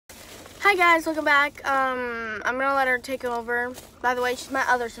Hi guys, welcome back. I'm gonna let her take over. By the way, she's my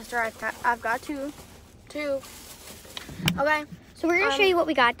other sister. I've got two. Okay. So we're gonna show you what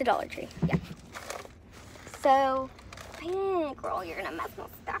we got at the Dollar Tree. Yeah. So, girl, you're gonna mess my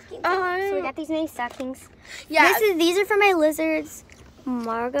stockings up. So we got these mini stockings. Yeah. These are for my lizards,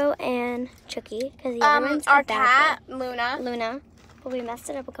 Margot and Chucky, because the other one's our cat, Luna. But we messed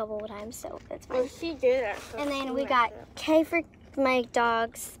it up a couple of times, so that's fine. Well, she did it. So And then we got K for my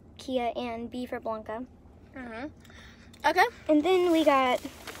dogs, Kia, and B for Blanca. Okay. And then we got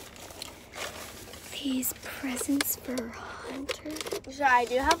these presents for Hunter. So I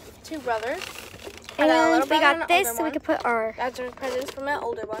do have two brothers. And we got this so we could put our... That's our presents for my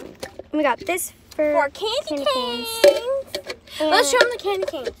older one. And we got this for candy canes. And Let's show them the candy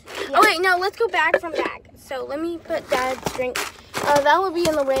canes. Yeah. Oh wait, no, let's go back from bag. So let me put Dad's drink. That would be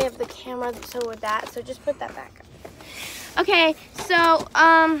in the way of the camera, so with that. So just put that back. Okay, so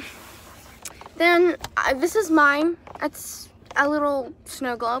then this is mine. It's a little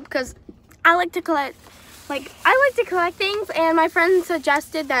snow globe because I like to collect, things, and my friend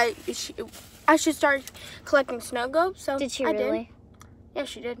suggested that I should start collecting snow globes. So did she really? Yeah,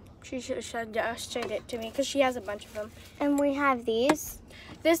 she did. She suggested it to me because she has a bunch of them. And we have these.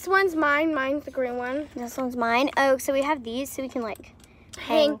 This one's mine. Mine's the green one. This one's mine. Oh, so we have these so we can like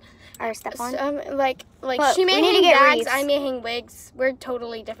hang our stuff on. But she may hang bags. I may hang wigs. We're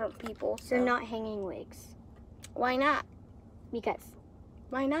totally different people. So. You're not hanging wigs. Why not? Because.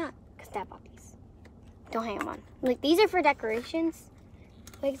 Why not? Because Dad bought these. Don't hang them on. Like, these are for decorations.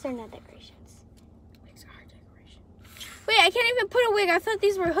 Wigs are not decorations. Wigs are decorations. Wait, I can't even put a wig. I thought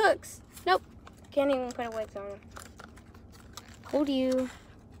these were hooks. Nope. Can't even put a wig on them. Told you.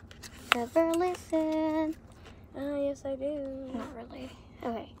 Never listen. Oh, yes, I do. Not really.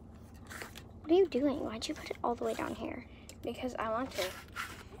 Okay. What are you doing? Why'd you put it all the way down here? Because I want to.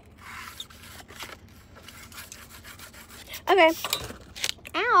 Okay.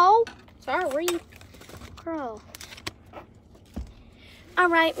 Ow! Sorry. Girl. All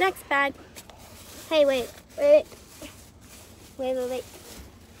right, next bag. Hey, wait.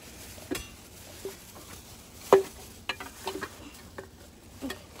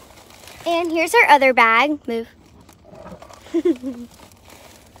 And here's our other bag. Move.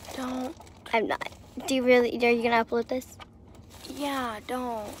 Don't. I'm not. Are you gonna upload this? Yeah,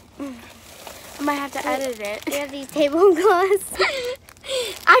 don't. I might have to edit it. We have these tablecloths.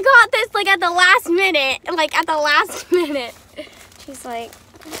 I got this at the last minute. She's like,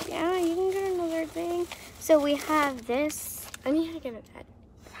 yeah, you can get another thing. So we have this. I need to get it.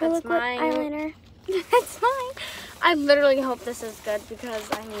 That's mine. Eyeliner. That's mine. I literally hope this is good because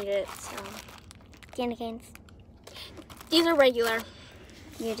I need it. So. Candy canes. These are regular.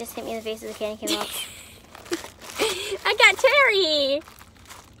 You just hit me in the face with a candy cane box. I got cherry.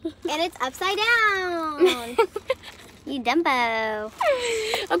 And it's upside down. You dumbo.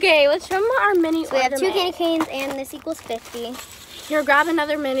 Okay, let's show them our mini so we have 2 candy canes and this equals 50. Here, grab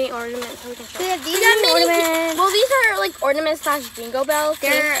another mini ornament so we can show. We have these ornaments. Well, these are like ornaments / jingle bells.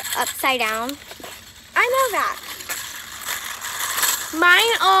 They're upside down. I know that.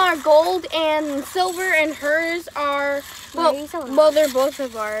 Mine are gold and silver, and hers are, well, they're both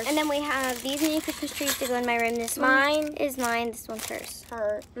of ours. And then we have these mini Christmas trees to go in my room. This mine is mine. This one's hers.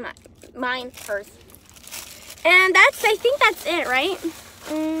 Mine, hers. And I think that's it, right?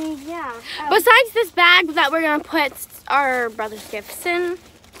 Yeah. Besides this bag that we're gonna put our brother's gifts in.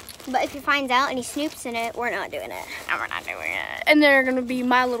 But if he finds out and he snoops in it, we're not doing it. And we're not doing it. And they're gonna be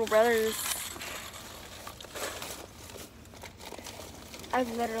my little brothers. I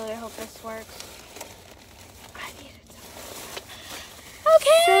literally hope this works. I need it so much.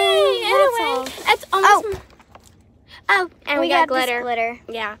 Okay. So anyway, it's almost. Oh, and we got glitter.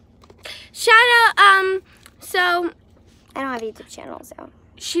 Yeah. Shout out. So. I don't have a YouTube channel, so.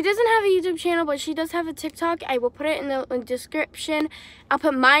 She doesn't have a YouTube channel, but she does have a TikTok. I will put it in the description. I'll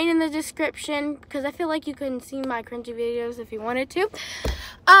put mine in the description because I feel like you can see my cringy videos if you wanted to.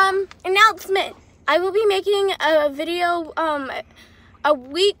 Announcement. I will be making a video a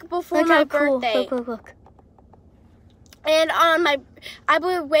week before my birthday. Look. And I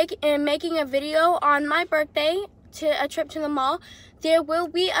will be making a video on my birthday to a trip to the mall. There will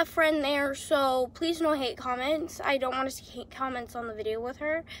be a friend there, so please no hate comments. I don't want to see hate comments on the video with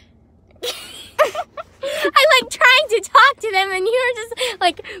her. I like trying to talk to them, and you're just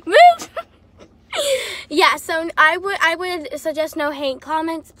like, move. Yeah, so I would suggest no hate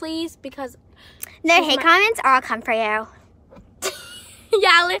comments, please, because no hate comments, or I'll come for you.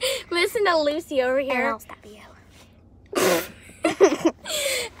 Yeah, listen to Lucy over here. And I'll stab you.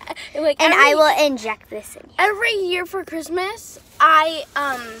 Like and I will inject this in you. Every year for Christmas, I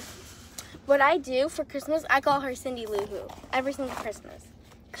what I do for Christmas, I call her Cindy Lou Who every single Christmas.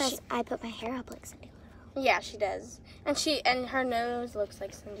 Because I put my hair up like Cindy Lou. Yeah, she does. And her nose looks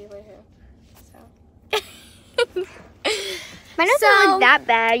like Cindy Lou Who. So. My nose doesn't look that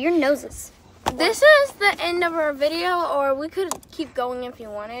bad. Your nose is. This is the end of our video, or we could keep going if you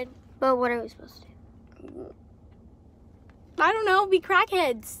wanted. But what are we supposed to do? I don't know, be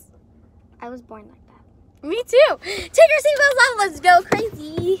crackheads. I was born like that. Me too. Take your seatbelts off, let's go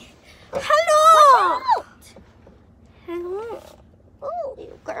crazy. Hello. Hello. Oh,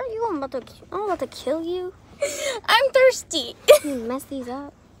 girl, I'm about to kill you. I'm thirsty. You mess these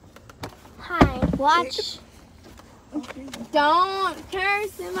up. Hi. Watch. Don't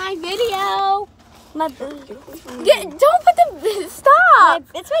curse in my video. My booty. Don't put the stop.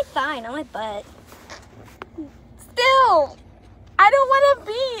 It's my thigh, not my butt. Still, I don't want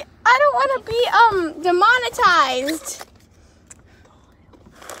to be demonetized.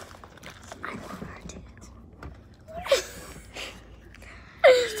 I farted.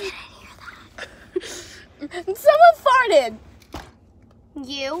 Someone farted.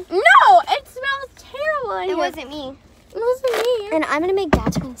 You? No, it smells terrible. It wasn't me. It wasn't me. And I'm gonna make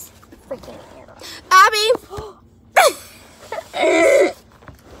that twins freaking ear. Abby.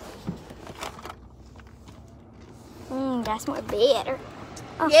 That's more better.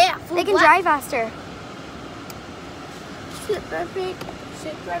 Oh, Yeah. they can drive faster. Sit perfect.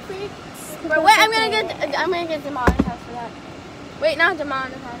 Wait, I'm gonna get demonetized for that. Wait, not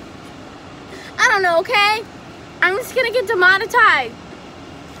demonetized. I don't know. Okay, I'm just gonna get demonetized.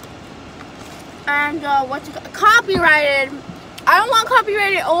 And copyrighted. I don't want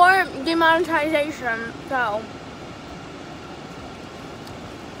copyrighted or demonetization. So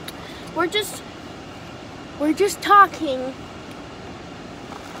we're just talking.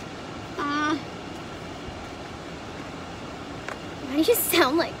 Why do you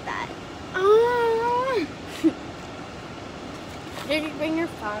sound like that? Did you bring your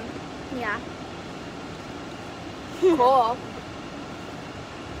phone? Yeah. Cool.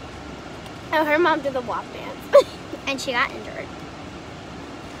 Oh, her mom did the WAP dance. And she got injured.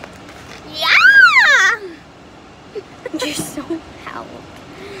 Yeah! You're so loud.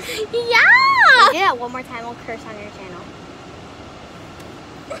 Yeah! Do that one more time, we'll curse on your channel.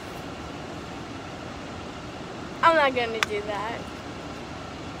 I'm not gonna do that.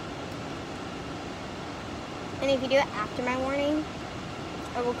 And if you do it after my warning,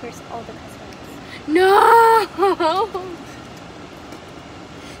 I will curse all the cuss words. No!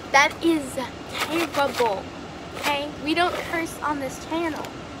 That is terrible. Okay? We don't curse on this channel.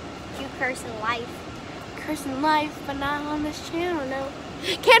 You curse in life. Curse in life, but not on this channel, no.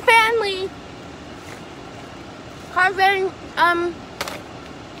 Kid family! Carving,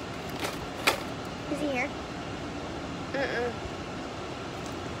 Is he here?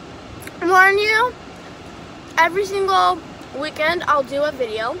 Warn you, every single weekend I'll do a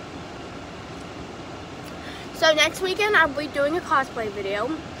video. So next weekend I'll be doing a cosplay video.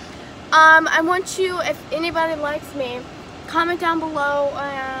 I want you, if anybody likes me, comment down below.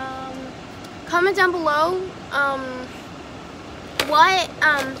 What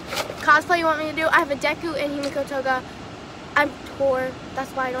cosplay you want me to do. I have a Deku and Himiko Toga. I'm poor.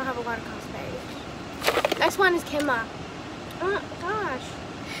 That's why I don't have a lot of cosplays. Next one is Kimma. Oh gosh.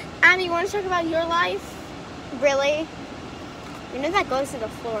 Annie, you want to talk about your life? Really? You know that goes to the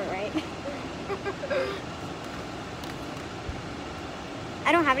floor, right?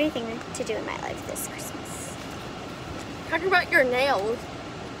 I don't have anything to do in my life this Christmas. Talk about your nails.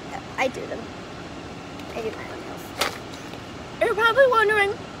 I do them. I do my own nails. You're probably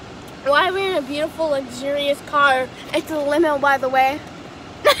wondering why we're in a beautiful, luxurious car. It's a limo, by the way.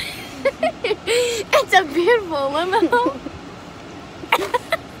 It's a beautiful limo.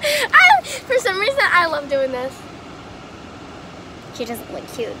 For some reason, I love doing this. She doesn't look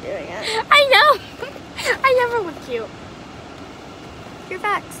cute doing it. I know. I never look cute. Your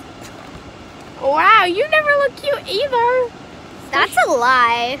facts. Wow, you never look cute either. That's a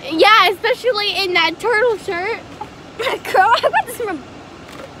lie. Yeah, especially in that turtle shirt. Girl, I got this from...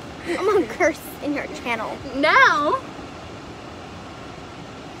 I'm gonna curse in your channel. No.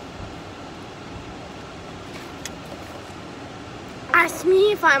 Ask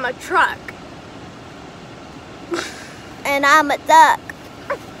me if I'm a truck. And I'm a duck.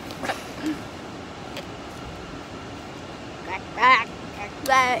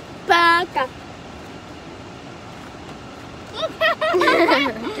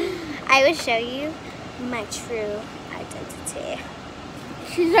 I will show you my true identity.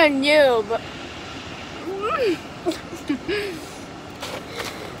 She's a noob.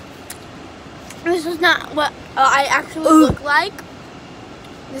 This is not what I actually look like.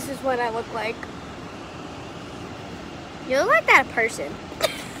 This is what I look like. You look like that person.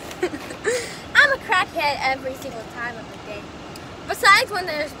 I'm a crackhead every single time of the day. Besides when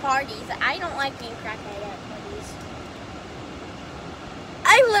there's parties, I don't like being crackhead at parties.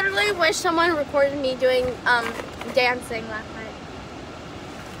 I literally wish someone recorded me doing dancing last night.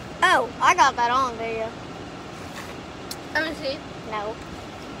 Oh, I got that on video. Let me see. No.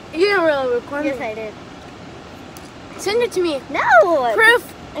 You didn't really record Yes, me. I did. Send it to me. No.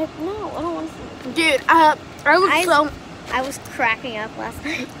 Proof. No, I don't want to see it. Dude, I look I was cracking up last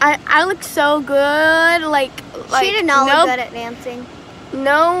night. I look so good. Like She did not look good at dancing.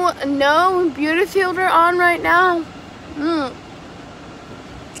 No beauty filter on right now.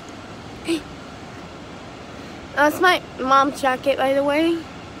 That's my mom's jacket, by the way.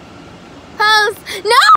 Pose. No!